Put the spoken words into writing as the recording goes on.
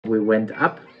we went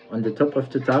up on the top of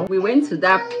the tower. We went to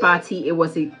that party. It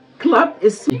was a club.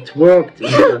 It worked in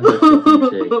front of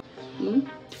the DJ.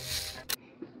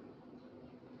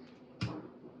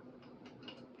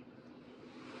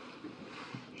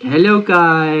 Hello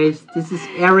guys, this is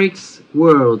Eric's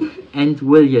world and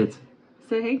William.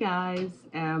 So hey guys,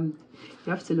 you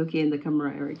have to look here in the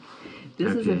camera, Eric.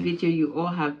 This is a video you all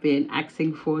have been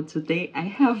asking for. Today I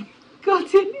have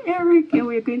gotten Eric and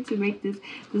we're going to make this.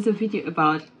 This is a video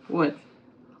about what?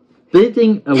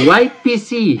 Building a white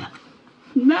PC.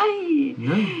 Nice.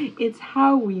 No. It's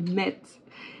how we met.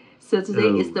 So today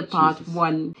is the part Jesus.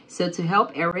 1. So to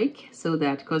help Eric, so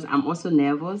that because I'm also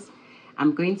nervous,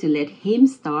 I'm going to let him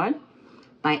start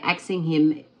by asking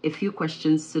him a few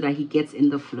questions so that he gets in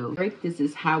the flow. Eric, this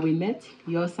is how we met,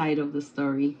 your side of the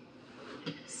story.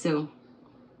 So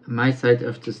my side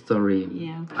of the story.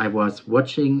 Yeah. I was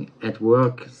watching at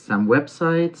work some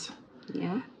websites.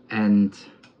 Yeah. And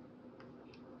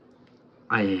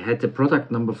I had the product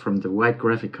number from the white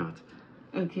graphic card.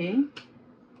 Okay.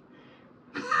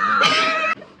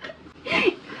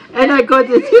 And I got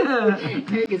it.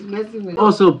 Eric is messing with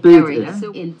Also built Eric. it.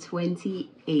 So in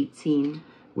 2018.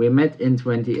 We met in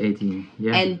 2018.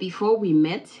 Yeah. And before we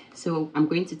met, so I'm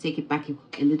going to take it back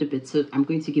a little bit. So I'm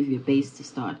going to give you a base to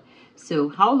start. So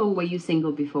how long were you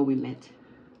single before we met?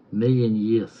 Million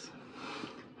years.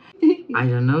 I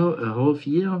don't know, a whole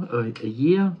year or a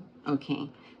year. Okay.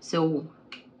 So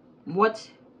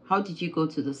how did you go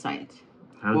to the site?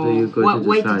 How do you go to the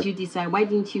why site? did you decide? Why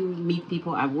didn't you meet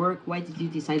people at work? Why did you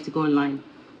decide to go online?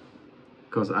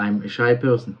 Because I'm a shy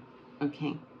person.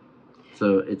 Okay.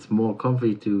 So it's more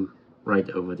comfy to write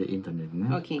over the internet.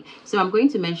 No? Okay. So I'm going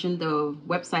to mention the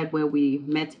website where we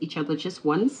met each other just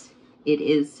once. It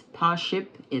is Parship.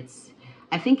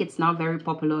 I think it's now very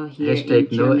popular here.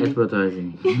 Hashtag in no Germany.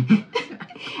 advertising.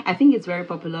 I think it's very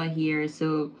popular here.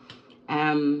 So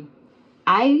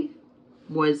I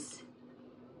was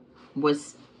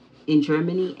in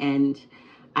Germany and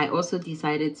I also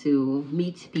decided to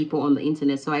meet people on the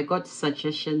internet. So I got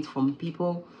suggestions from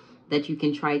people that you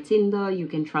can try Tinder, you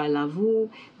can try Lavu,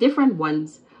 different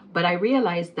ones. But I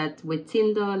realized that with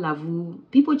Tinder, Lavu,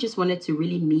 people just wanted to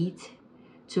really meet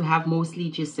to have mostly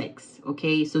just sex,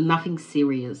 okay? So nothing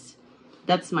serious.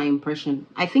 That's my impression.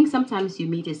 I think sometimes you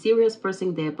meet a serious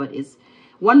person there, but it's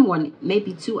one,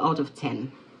 maybe 2 out of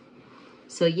 10.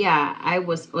 So yeah, I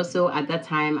was also at that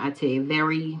time at a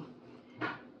very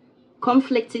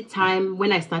conflicted time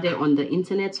when I started on the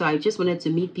internet. So I just wanted to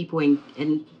meet people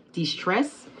and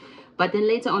de-stress. But then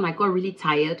later on, I got really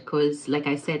tired because, like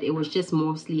I said, it was just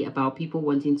mostly about people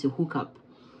wanting to hook up.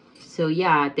 So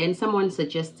yeah, then someone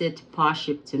suggested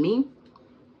Parship to me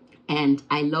and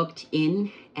I logged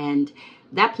in, and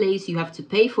that place you have to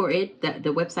pay for it,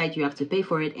 the website you have to pay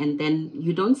for it, and then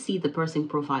you don't see the person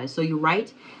profile. So you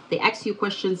write, they ask you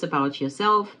questions about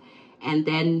yourself, and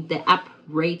then the app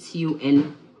rates you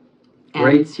and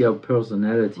Rates your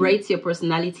personality. Rates your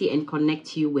personality and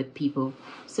connects you with people.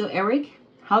 So Eric,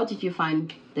 how did you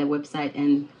find the website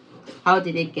and how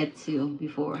did it get to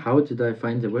before? How did I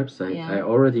find the website? Yeah. I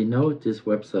already know this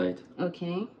website.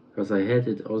 Okay. Because I had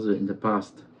it also in the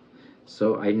past.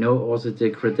 So I know also the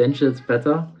credentials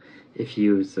better if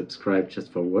you subscribe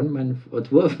just for 1 month or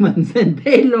 12 months and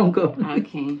pay longer.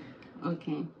 Okay.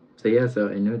 Okay. So yeah, so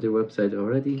I know the website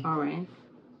already. All right.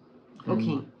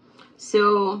 Okay.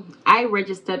 So I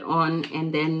registered on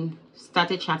and then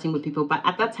started chatting with people. But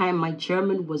at that time, my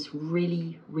German was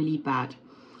really, really bad.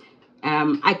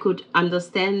 I could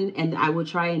understand and I would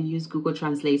try and use Google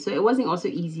Translate. So it wasn't also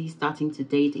easy starting to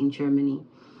date in Germany.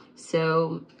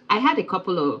 So I had a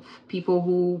couple of people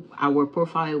who our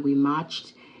profile we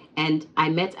matched, and I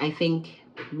met, I think,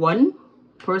 one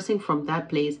person from that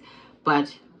place,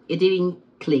 but it didn't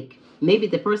click. Maybe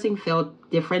the person felt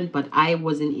different, but I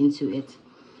wasn't into it.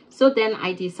 So then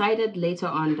I decided later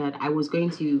on that I was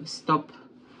going to stop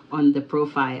on the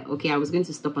profile. Okay, I was going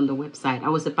to stop on the website. I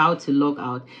was about to log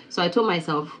out. So I told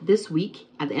myself this week,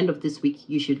 at the end of this week,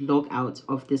 you should log out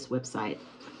of this website.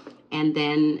 And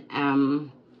then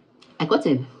I got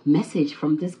a message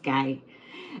from this guy.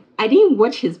 I didn't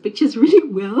watch his pictures really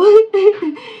well.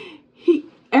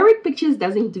 Eric Pictures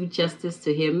doesn't do justice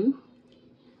to him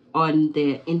on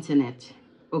the internet.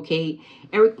 Okay,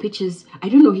 Eric Pictures, I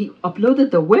don't know, he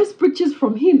uploaded the worst pictures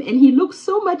from him and he looks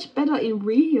so much better in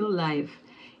real life.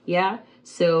 Yeah,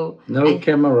 so no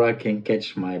camera can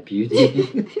catch my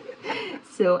beauty.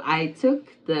 So I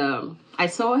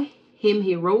saw him,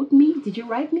 he wrote me. Did you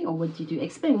write me or what did you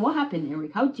explain? What happened,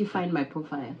 Eric? How did you find my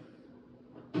profile?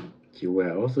 You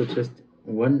were also just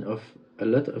one of a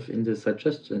lot of in the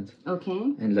suggestions.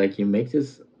 Okay. And like you make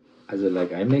this, also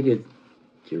like I make it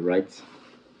you write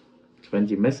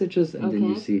 20 messages, and then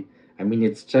you see. I mean,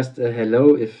 it's just a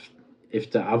hello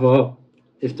if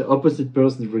the opposite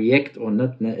person react or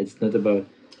not. It's not about.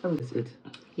 Oh, that's it.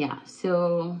 Yeah.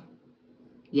 So,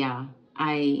 yeah,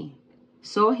 I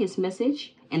saw his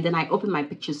message, and then I opened my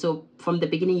pictures. So from the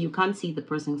beginning, you can't see the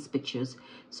person's pictures.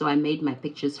 So I made my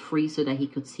pictures free so that he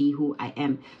could see who I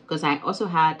am. Because I also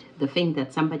had the thing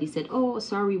that somebody said, oh,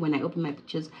 sorry, when I open my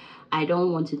pictures, I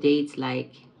don't want to date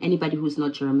like anybody who's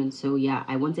not German. So yeah,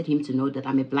 I wanted him to know that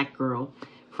I'm a black girl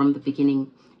from the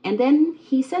beginning. And then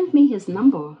he sent me his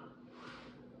number.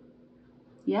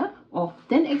 Yeah? Oh,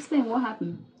 then explain what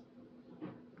happened.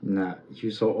 Nah,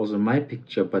 you saw also my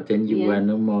picture, but then you were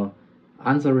no more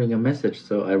answering a message,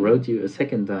 so I wrote you a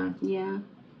second time. Yeah.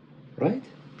 Right?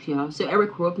 Yeah. So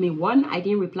Eric wrote me one. I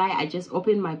didn't reply. I just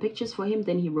opened my pictures for him.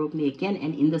 Then he wrote me again,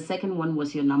 and in the second one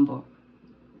was your number.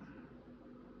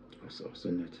 Was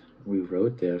also not. We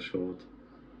wrote there short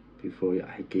before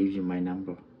I gave you my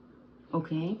number.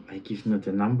 Okay. I give not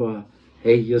the number.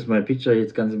 Hey, here's my picture.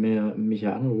 Jetzt kannst du mich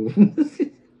ja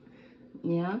anrufen.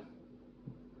 Yeah.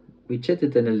 We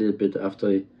chatted then a little bit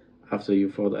after you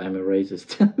thought I'm a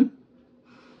racist.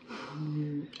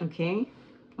 Okay.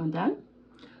 Und dann?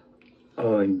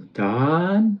 Und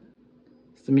dann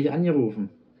hast du mich angerufen.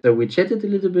 So we chatted a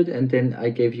little bit, and then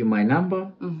I gave you my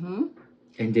number.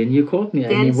 And then you called me.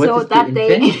 Then, I mean, what so is that the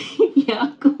day, intent?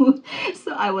 yeah, cool.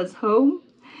 So I was home,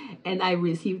 and I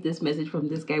received this message from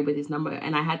this guy with his number,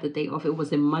 and I had the day off. It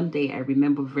was a Monday, I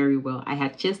remember very well. I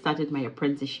had just started my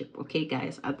apprenticeship, okay,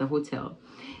 guys, at the hotel.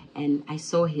 And I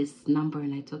saw his number,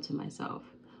 and I thought to myself,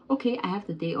 okay, I have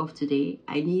the day off today.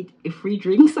 I need a free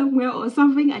drink somewhere or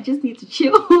something. I just need to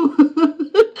chill.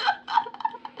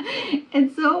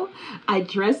 And so I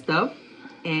dressed up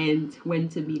and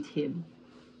went to meet him.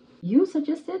 You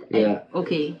suggested? Yeah.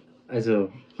 Okay.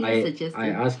 Also, He suggested. I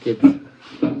asked it.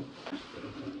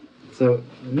 So,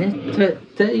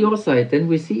 tell your side, then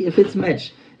we see if it's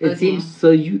matched. It seems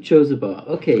so you chose a bar.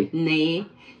 Okay. Nay.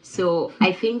 So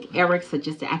I think Eric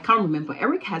suggested, I can't remember.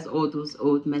 Eric has all those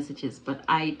old messages, but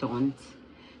I don't.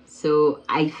 So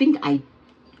I think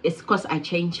it's because I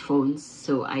changed phones,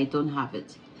 so I don't have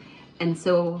it. And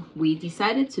so we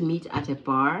decided to meet at a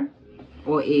bar,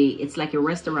 or it's like a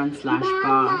restaurant /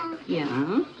 bar.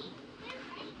 Yeah.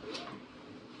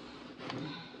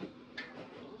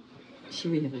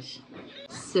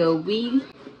 So we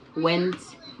went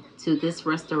to this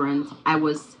restaurant. I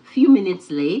was a few minutes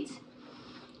late.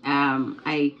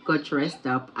 I got dressed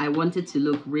up. I wanted to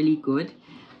look really good,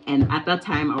 and at that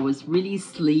time I was really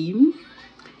slim.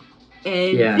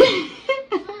 And yeah.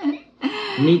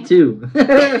 Me too.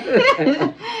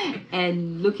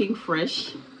 And looking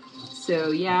fresh.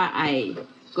 So yeah, I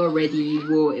got ready,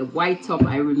 wore a white top,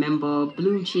 I remember,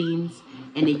 blue jeans,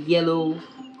 and a yellow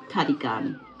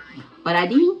cardigan. But I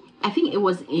think it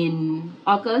was in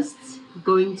August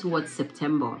going towards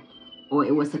September, or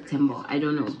it was September, I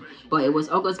don't know, but it was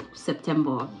August,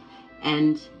 September,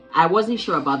 and I wasn't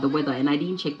sure about the weather, and I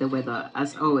didn't check the weather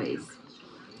as always.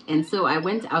 And so I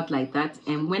went out like that,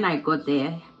 and when I got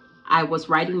there, I was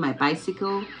riding my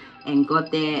bicycle and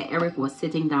got there. Eric was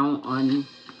sitting down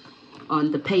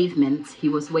on the pavement. He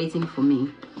was waiting for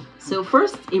me. So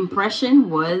first impression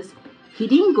was he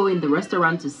didn't go in the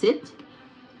restaurant to sit.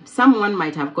 Someone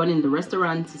might have gone in the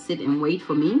restaurant to sit and wait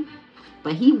for me,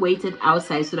 but he waited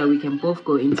outside so that we can both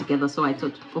go in together. So I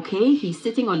thought, okay, he's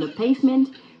sitting on the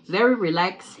pavement, very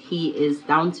relaxed. He is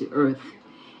down to earth.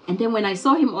 And then when I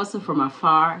saw him also from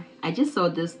afar, I just saw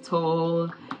this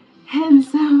tall,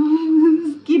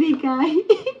 handsome, skinny guy.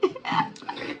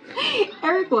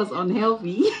 Eric was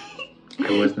unhealthy.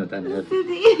 I was not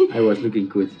unhealthy. I was looking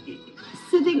good.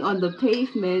 Sitting on the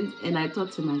pavement, and I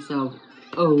thought to myself,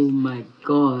 oh my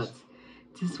God,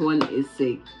 this one is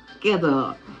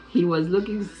together. He was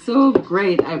looking so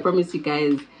great, I promise you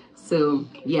guys. So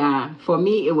yeah, for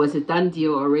me, it was a done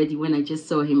deal already. When I just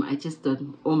saw him, I just thought,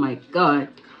 oh my God,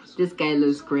 this guy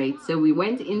looks great. So we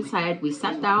went inside, we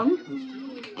sat down,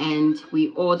 and we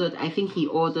ordered, I think he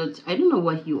ordered, I don't know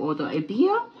what he ordered, a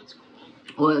beer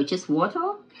or just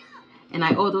water. And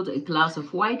I ordered a glass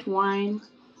of white wine,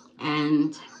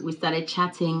 and we started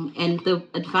chatting. And the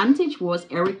advantage was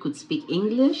Eric could speak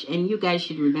English, and you guys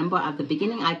should remember at the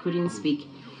beginning I couldn't speak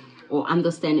or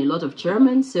understand a lot of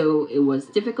German, so it was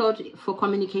difficult for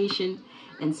communication.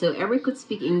 And so Eric could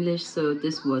speak English, so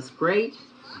this was great.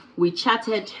 We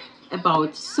chatted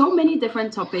about so many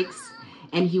different topics,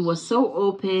 and he was so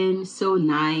open, so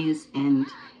nice, and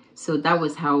so that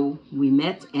was how we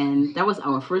met, and that was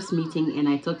our first meeting. And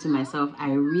I thought to myself,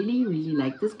 I really, really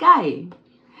like this guy.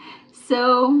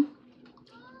 So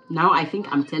now I think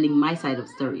I'm telling my side of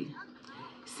the story.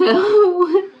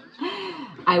 So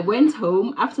I went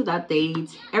home. After that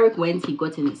date, Eric went, he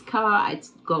got in his car, I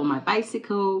got on my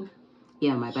bicycle.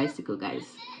 Yeah, my bicycle, guys.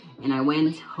 And I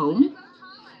went home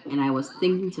and I was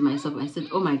thinking to myself, I said,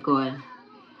 oh my God,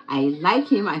 I like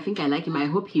him. I think I like him. I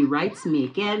hope he writes me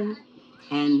again.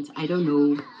 And I don't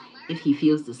know if he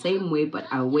feels the same way, but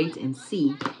I'll wait and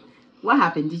see. What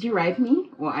happened? Did you write me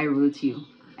or I wrote you?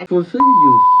 I fulfill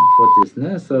you for this,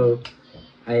 no? So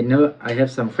I know I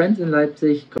have some friends in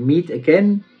Leipzig. Meet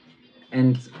again,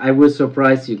 and I will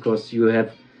surprise you because you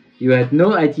had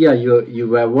no idea. You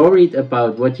were worried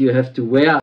about what you have to wear.